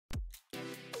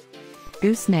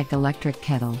Gooseneck Electric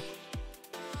Kettle.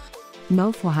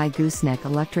 DmofwHi Gooseneck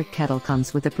Electric Kettle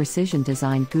comes with a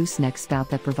precision-designed gooseneck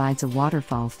spout that provides a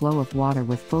waterfall flow of water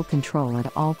with full control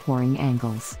at all pouring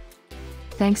angles.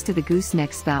 Thanks to the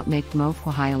gooseneck spout, make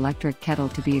DmofwHi Electric Kettle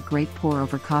to be a great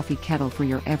pour-over coffee kettle for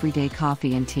your everyday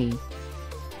coffee and tea.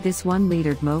 This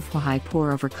 1-liter DmofwHi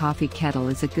pour-over coffee kettle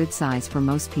is a good size for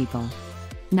most people.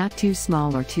 Not too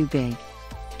small or too big.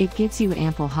 It gives you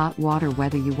ample hot water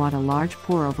whether you want a large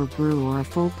pour-over brew or a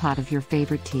full pot of your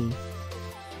favorite tea.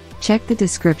 Check the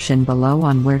description below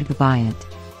on where to buy it.